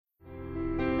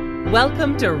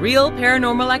Welcome to Real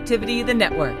Paranormal Activity, the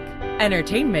network.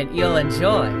 Entertainment you'll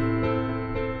enjoy.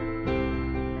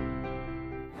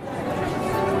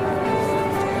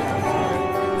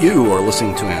 You are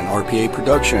listening to an RPA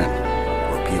production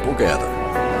where people gather.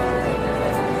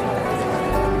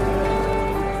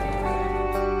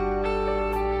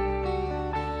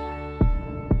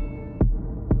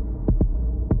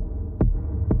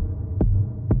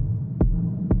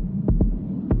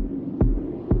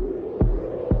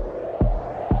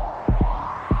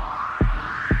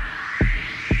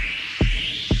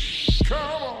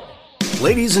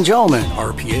 Ladies and gentlemen,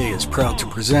 RPA is proud to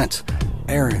present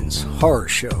Aaron's Horror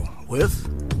Show with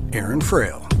Aaron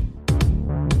Frail.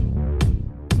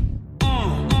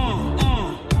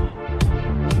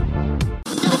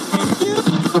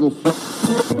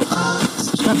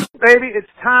 Baby, it's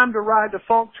time to ride the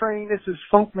funk train. This is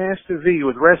Funkmaster V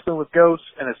with Wrestling with Ghosts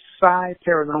and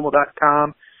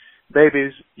AsideParanormal.com.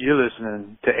 Babies, you're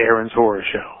listening to Aaron's Horror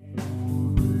Show.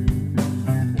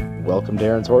 Welcome to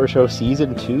Aaron's Horror Show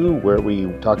Season 2, where we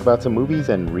talk about some movies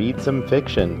and read some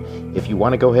fiction. If you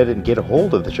want to go ahead and get a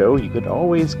hold of the show, you can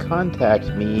always contact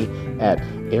me at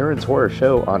Aaron's Horror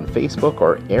Show on Facebook,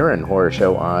 or Aaron Horror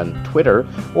Show on Twitter,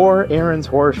 or Aaron's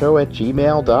Horror Show at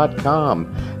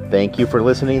gmail.com. Thank you for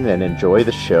listening and enjoy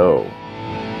the show.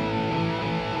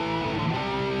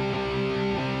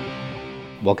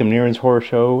 Welcome to Aaron's Horror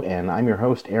Show, and I'm your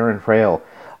host, Aaron Frail.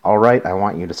 Alright, I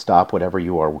want you to stop whatever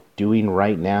you are doing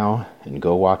right now and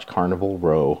go watch Carnival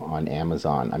Row on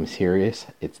Amazon. I'm serious,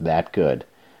 it's that good.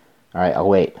 Alright, I'll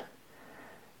wait.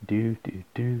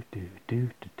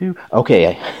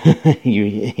 Okay,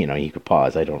 you could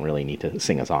pause. I don't really need to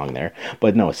sing a song there.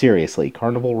 But no, seriously,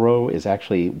 Carnival Row is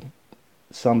actually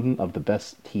some of the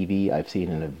best TV I've seen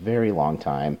in a very long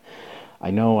time. I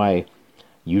know I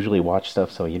usually watch stuff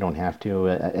so you don't have to.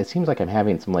 It seems like I'm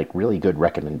having some really good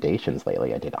recommendations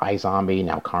lately. I did iZombie,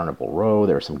 now Carnival Row.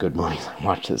 There were some good movies I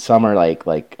watched this summer.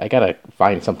 Like I gotta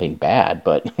find something bad,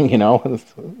 but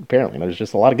apparently there's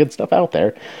just a lot of good stuff out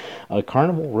there.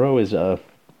 Carnival Row is a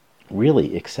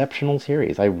really exceptional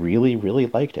series. I really, really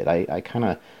liked it. I kind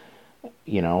of,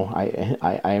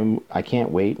 I can't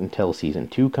wait until season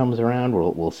 2 comes around.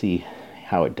 We'll see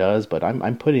how it does, but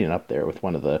I'm putting it up there with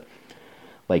one of the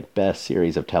best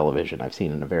series of television I've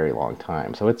seen in a very long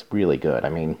time. So it's really good. I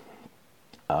mean,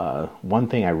 one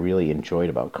thing I really enjoyed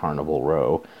about Carnival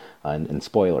Row, and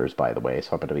spoilers by the way,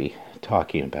 so I'm going to be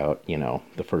talking about,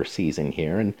 the first season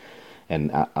here, and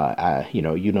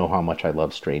you know how much I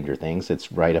love Stranger Things.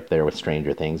 It's right up there with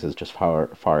Stranger Things as just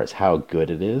far as how good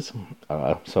it is.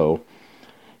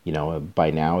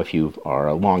 By now, if you are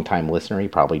a long-time listener, you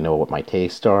probably know what my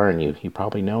tastes are, and you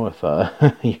probably know if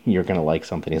you're going to like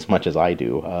something as much as I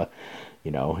do.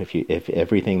 If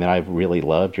everything that I've really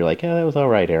loved, you're like, yeah, that was all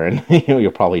right, Aaron.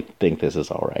 You'll probably think this is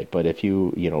all right. But if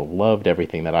you loved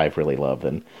everything that I've really loved,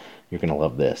 then you're going to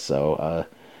love this. So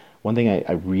one thing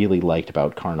I really liked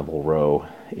about Carnival Row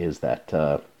is that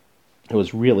it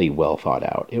was really well thought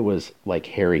out. It was like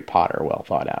Harry Potter well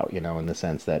thought out, in the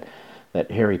sense that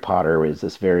Harry Potter is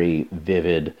this very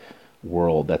vivid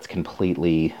world that's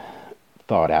completely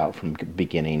thought out from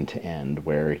beginning to end,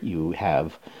 where you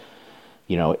have,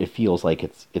 it feels like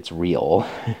it's real.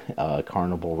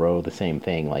 Carnival Row, the same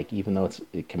thing. Even though it's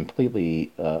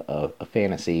completely a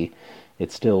fantasy,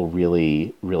 it's still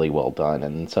really, really well done.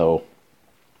 And so,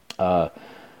 the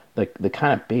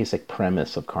kind of basic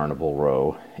premise of Carnival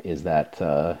Row is that,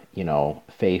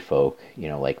 fae folk,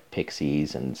 like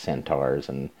pixies and centaurs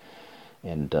and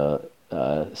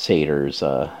satyrs,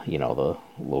 the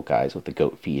little guys with the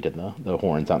goat feet and the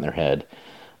horns on their head,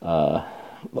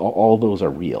 all those are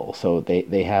real. So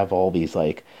they have all these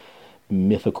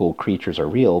mythical creatures are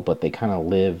real, but they kind of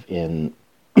live in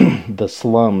the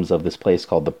slums of this place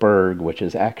called the Burg, which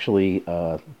is actually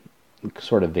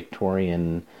sort of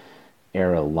Victorian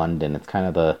era London. It's kind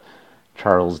of the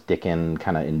Charles Dickens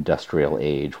kind of industrial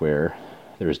age, where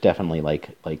there's definitely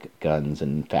like guns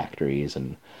and factories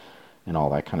and all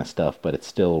that kind of stuff, but it's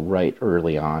still right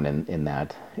early on in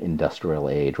that industrial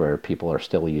age where people are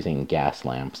still using gas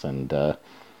lamps and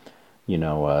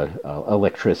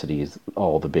electricity is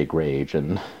all the big rage,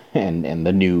 and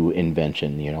the new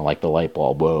invention, like the light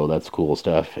bulb. Whoa, that's cool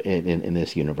stuff in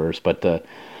this universe. But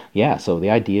so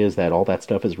the idea is that all that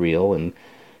stuff is real, and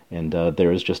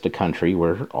there is just a country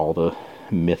where all the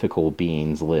mythical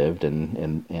beings lived,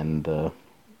 and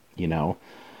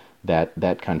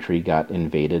that country got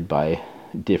invaded by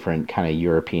different kind of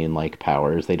European-like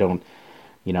powers. They don't,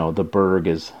 the Burg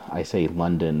is, I say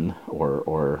London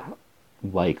or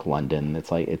like London. It's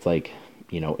like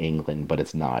England, but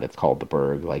it's not. It's called the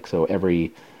Burg. So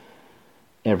every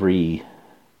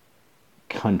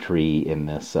country in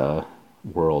this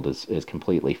world is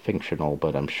completely fictional,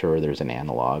 but I'm sure there's an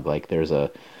analog. Like there's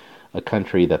a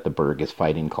country that the Berg is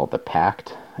fighting called the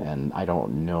Pact, and I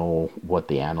don't know what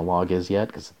the analog is yet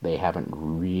because they haven't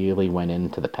really went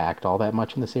into the Pact all that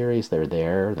much in the series. They're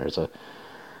there. There's a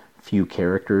few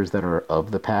characters that are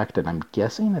of the Pact, and I'm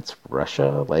guessing it's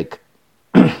Russia, like,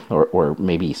 or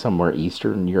maybe somewhere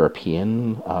Eastern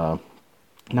European.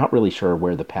 Not really sure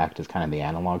where the Pact is kind of the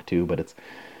analog to, but it's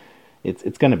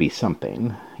going to be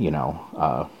something, you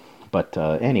know. But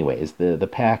anyways, the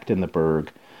Pact and the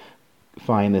Berg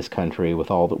find this country with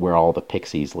where all the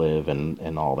pixies live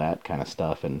and all that kind of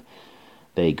stuff, and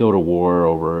they go to war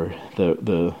over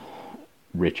the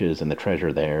riches and the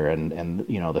treasure there, and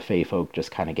you know, the Fey folk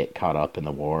just kind of get caught up in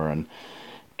the war, and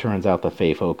turns out the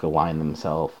Fey folk align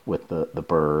themselves with the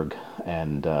Berg,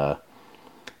 and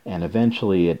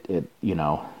eventually it you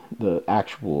know, the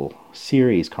actual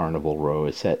series Carnival Row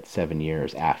is set 7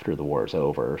 years after the war's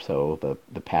over, so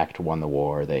the Pact won the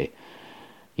war. They,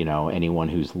 you know, anyone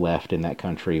who's left in that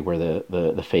country where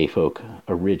the Fey folk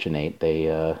originate,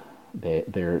 they're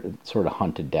sort of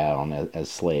hunted down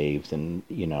as slaves, and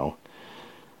you know,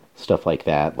 stuff like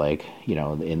that. Like, you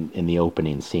know, in the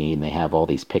opening scene, they have all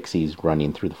these pixies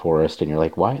running through the forest, and you're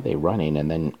like, why are they running? And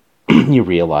then you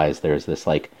realize there's this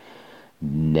like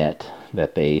net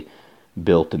that they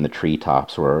built in the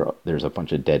treetops where there's a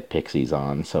bunch of dead pixies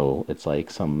on, so it's like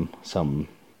some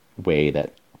way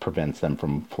that prevents them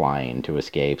from flying to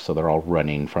escape, so they're all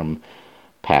running from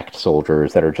Pact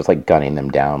soldiers that are just like gunning them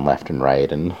down left and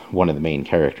right, and one of the main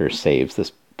characters saves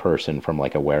this person from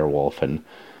like a werewolf, and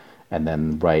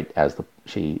then right as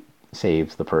she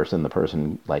saves the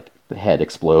person like the head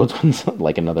explodes when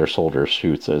like another soldier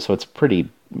shoots her. So it's pretty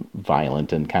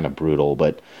violent and kind of brutal,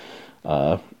 but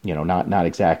you know, not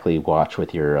exactly watch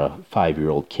with your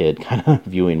 5-year-old kid kind of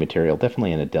viewing material.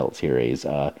 Definitely an adult series.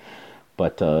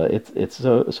 But it's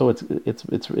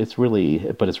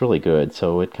really good.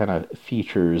 So it kind of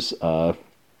features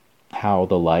how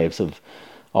the lives of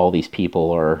all these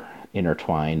people are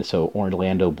intertwined. So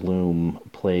Orlando Bloom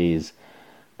plays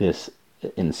this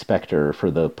inspector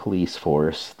for the police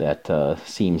force that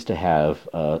seems to have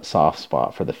a soft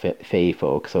spot for the Fey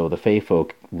folk. So the Fey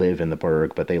folk live in the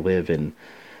Berg, but they live in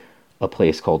a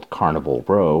place called Carnival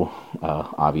Row.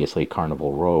 Obviously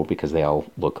Carnival Row because they all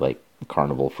look like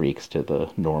carnival freaks to the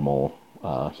normal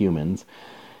humans,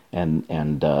 and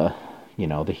you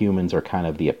know, the humans are kind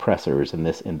of the oppressors in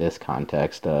this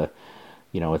context.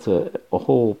 You know, it's a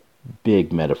whole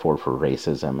big metaphor for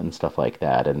racism and stuff like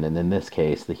that, and then in this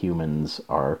case the humans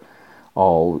are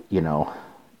all, you know,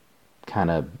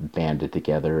 kind of banded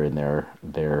together in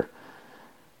their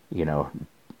you know,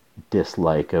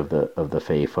 dislike of the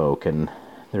Fey folk, and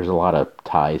there's a lot of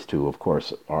ties to, of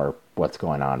course, what's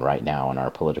going on right now in our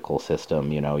political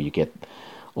system. You know, you get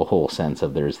a whole sense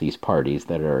of there's these parties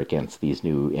that are against these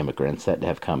new immigrants that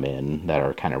have come in that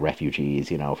are kind of refugees,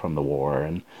 you know, from the war,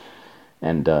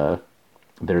 and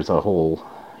there's a whole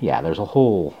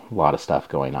lot of stuff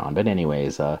going on. But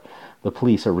anyways, the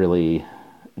police are really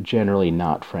generally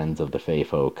not friends of the Fey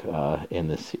folk in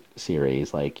this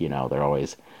series. Like, you know, they're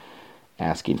always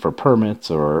asking for permits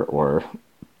or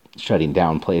shutting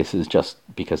down places just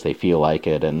because they feel like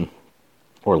it. And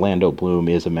Orlando Bloom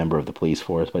is a member of the police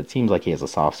force, but it seems like he has a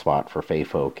soft spot for Fey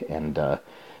folk, and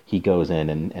he goes in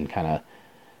and kind of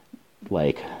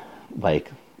like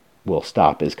will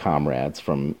stop his comrades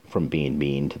from being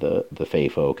mean to the Fey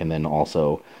folk. And then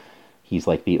also he's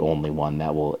like the only one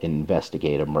that will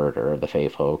investigate a murder of the Fey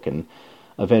folk, and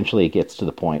eventually it gets to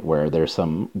the point where there's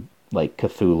some like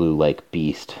Cthulhu like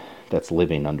beast that's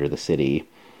living under the city,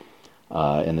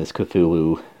 and this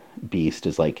Cthulhu beast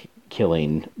is like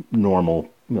killing normal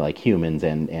like humans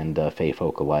and Fey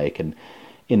folk alike. And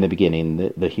in the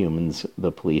beginning, the humans,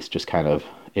 the police just kind of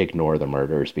ignore the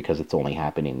murders because it's only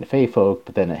happening to Fey folk,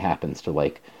 but then it happens to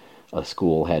like a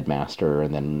school headmaster,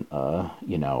 and then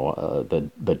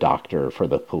the doctor for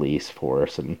the police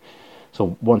force. And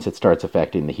so once it starts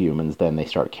affecting the humans, then they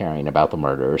start caring about the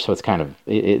murder. So it's kind of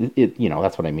it you know,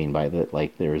 that's what I mean by that.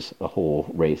 Like, there's a whole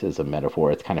racism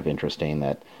metaphor. It's kind of interesting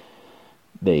that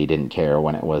they didn't care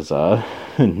when it was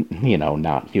you know,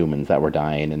 not humans that were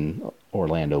dying, and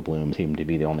Orlando Bloom seemed to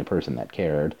be the only person that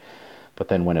cared. But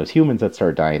then when it was humans that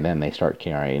start dying, then they start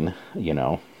caring, you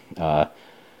know,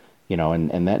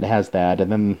 and that has that.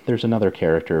 And then there's another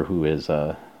character who is,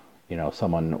 you know,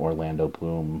 someone Orlando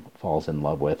Bloom falls in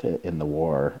love with in the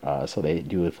war. So they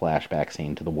do a flashback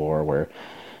scene to the war where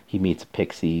he meets a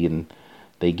pixie, and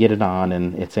they get it on,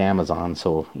 and it's Amazon.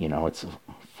 So, you know, it's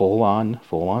full on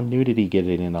nudity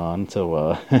getting it on.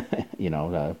 So, you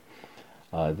know,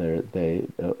 I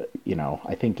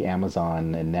think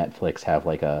Amazon and Netflix have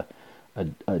like a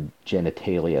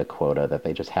genitalia quota that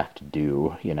they just have to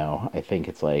do. I think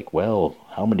it's like, well,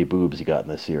 how many boobs you got in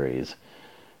this series?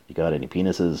 You got any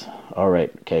penises? All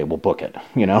right, okay, we'll book it.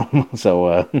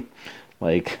 So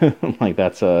like like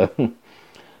that's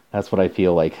what I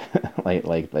feel like.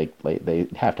 like they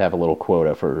have to have a little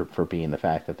quota for being the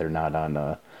fact that they're not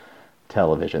on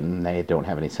television. They don't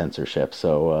have any censorship,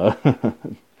 so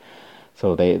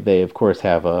so they of course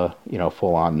have a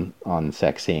full on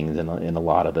sex scenes in a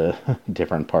lot of the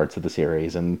different parts of the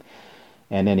series. And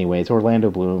anyways, Orlando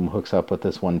Bloom hooks up with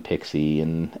this one pixie,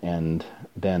 and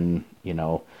then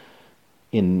you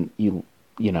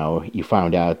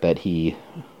found out that he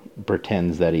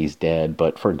pretends that he's dead,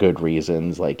 but for good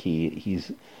reasons. Like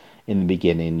he's in the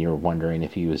beginning, you're wondering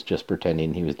if he was just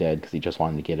pretending he was dead because he just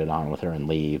wanted to get it on with her and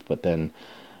leave. But then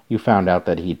you found out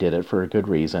that he did it for a good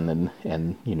reason,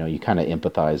 and you kind of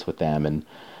empathize with them, and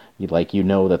you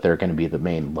know that they're going to be the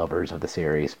main lovers of the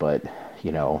series. But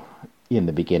in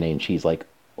the beginning, she's like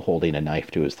holding a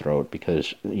knife to his throat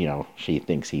because she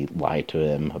thinks he lied to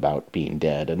him about being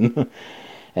dead, and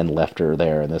and left her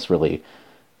there in this really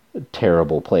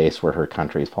terrible place where her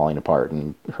country is falling apart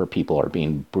and her people are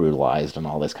being brutalized and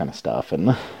all this kind of stuff.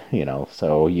 And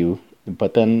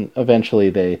but then eventually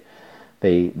they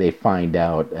find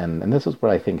out, and this is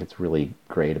what I think it's really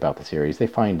great about the series.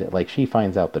 She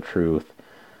finds out the truth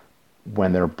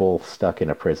when they're both stuck in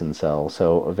a prison cell.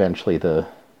 So eventually the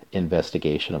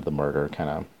investigation of the murder kind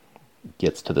of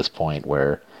gets to this point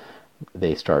where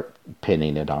they start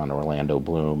pinning it on Orlando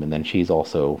Bloom, and then she's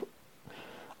also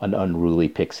an unruly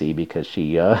pixie because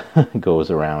she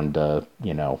goes around,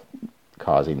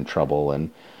 causing trouble,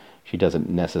 and she doesn't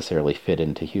necessarily fit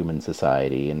into human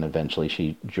society. And eventually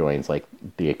she joins like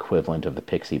the equivalent of the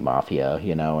pixie mafia,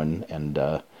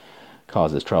 and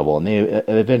causes trouble. And they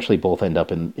eventually both end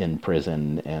up in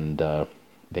prison, and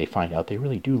they find out they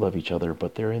really do love each other,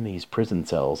 but they're in these prison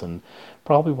cells, and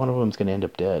probably one of them's going to end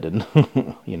up dead. And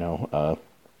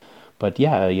but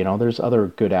yeah, there's other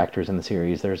good actors in the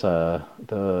series. There's I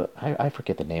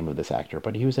forget the name of this actor,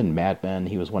 but he was in Mad Men.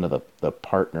 He was one of the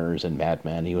partners in Mad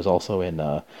Men. He was also in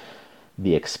The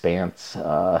Expanse.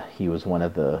 He was one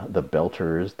of the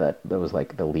Belters that was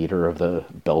like the leader of the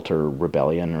Belter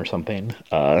Rebellion or something.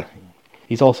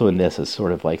 He's also in this as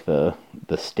sort of like the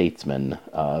statesman,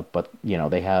 but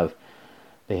they have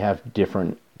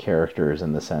different characters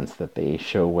in the sense that they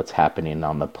show what's happening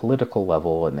on the political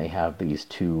level, and they have these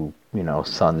two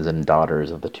sons and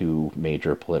daughters of the two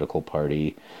major political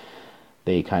party.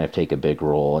 They kind of take a big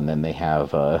role, and then they have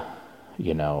so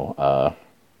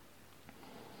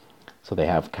they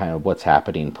have kind of what's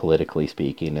happening politically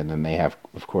speaking, and then they have,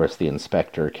 of course, the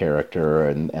inspector character,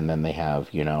 and then they have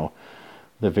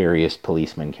the various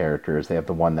policeman characters. They have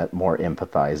the one that more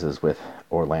empathizes with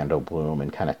Orlando Bloom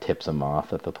and kind of tips him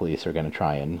off that the police are going to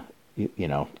try and,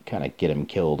 kind of get him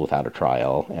killed without a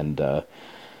trial. And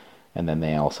then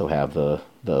they also have the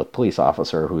police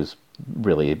officer who's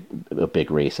really a big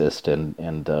racist and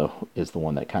is the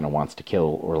one that kind of wants to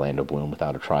kill Orlando Bloom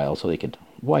without a trial so they could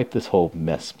wipe this whole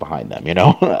mess behind them, they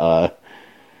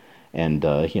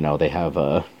have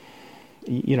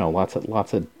lots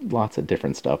of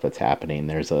different stuff that's happening.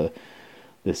 There's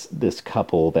this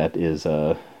couple that is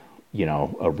a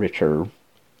richer,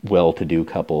 well-to-do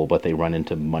couple, but they run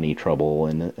into money trouble,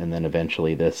 and then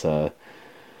eventually this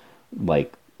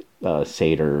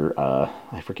satyr,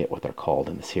 I forget what they're called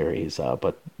in the series,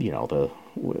 but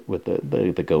with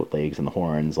the goat legs and the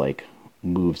horns, like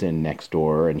moves in next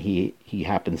door, and he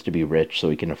happens to be rich,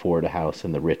 so he can afford a house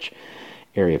in the rich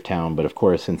area of town. But of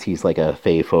course, since he's like a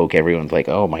fae folk, everyone's like,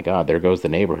 oh my god, there goes the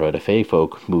neighborhood. A fae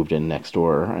folk moved in next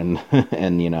door. And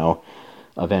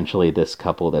eventually this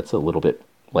couple that's a little bit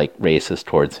like racist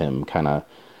towards him kind of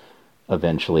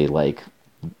eventually, like,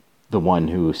 the one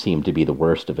who seemed to be the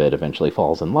worst of it eventually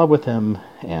falls in love with him.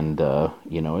 And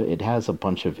it has a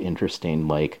bunch of interesting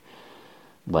like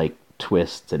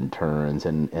twists and turns,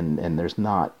 and there's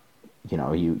not,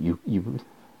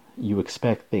 you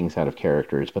expect things out of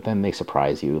characters, but then they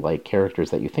surprise you. Like,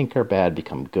 characters that you think are bad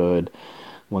become good.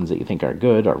 Ones that you think are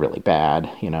good are really bad.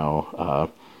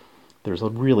 There's a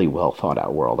really well thought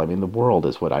out world. I mean, the world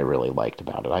is what I really liked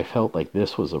about it. I felt like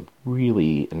this was a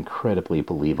really incredibly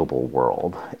believable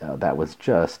world that was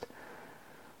just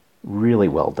really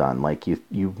well done. Like,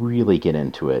 you really get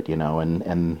into it,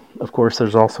 and of course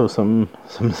there's also some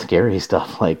scary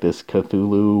stuff, like this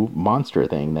Cthulhu monster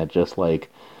thing that just like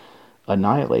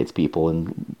annihilates people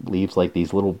and leaves like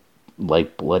these little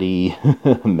like bloody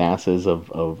masses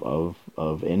of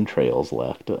entrails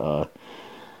left.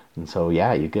 And so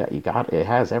yeah, you got it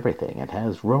has everything. It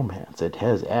has romance, it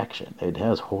has action, it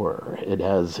has horror, it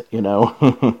has,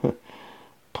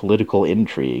 political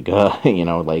intrigue.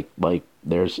 Like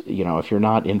there's, if you're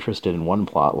not interested in one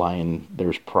plot line,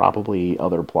 there's probably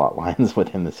other plot lines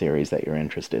within the series that you're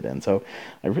interested in. So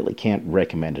I really can't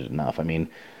recommend it enough. I mean,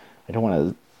 I don't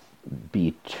want to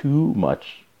be too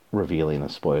much revealing the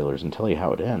spoilers and tell you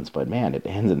how it ends, but man, it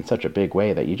ends in such a big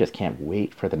way that you just can't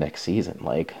wait for the next season.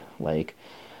 Like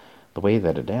the way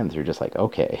that it ends, you're just like,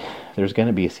 okay, there's going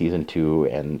to be a season 2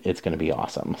 and it's going to be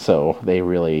awesome. So they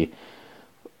really,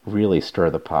 really stir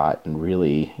the pot and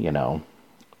really,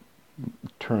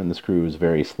 turn the screws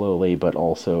very slowly, but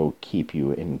also keep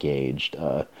you engaged,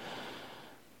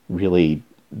 really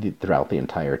throughout the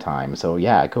entire time. So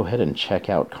yeah, go ahead and check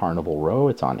out Carnival Row.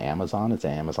 It's on Amazon. It's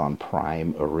an Amazon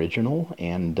Prime original,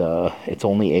 and it's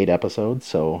only 8 episodes.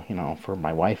 So, for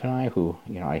my wife and I, who,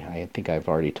 I think I've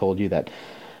already told you that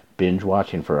binge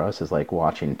watching for us is like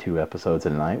watching 2 episodes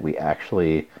in a night. We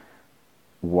actually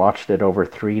watched it over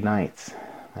 3 nights.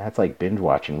 That's like binge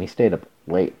watching. We stayed up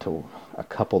late till a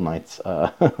couple nights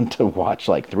to watch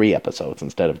like 3 episodes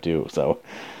instead of 2. So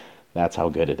that's how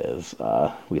good it is.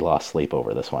 We lost sleep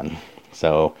over this one.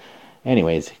 So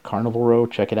anyways, Carnival Row,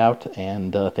 check it out.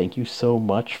 And thank you so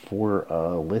much for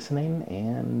listening.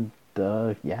 And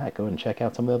yeah, go and check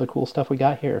out some of the other cool stuff we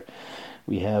got here.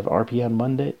 We have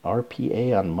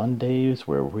RPA on Mondays,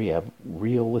 where we have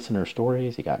real listener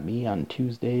stories. You got me on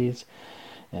Tuesdays,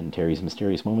 and Terry's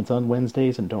Mysterious Moments on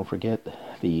Wednesdays. And don't forget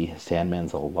the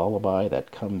Sandman's Lullaby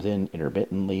that comes in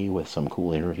intermittently with some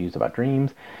cool interviews about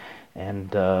dreams.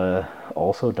 And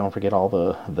also don't forget all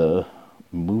the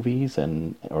movies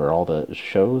or all the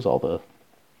shows, all the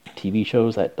TV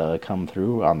shows that come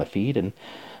through on the feed, and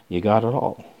you got it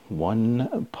all.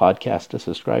 One podcast to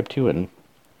subscribe to and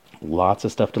lots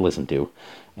of stuff to listen to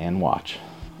and watch.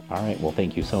 All right, well,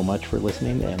 thank you so much for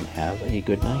listening, and have a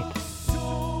good night.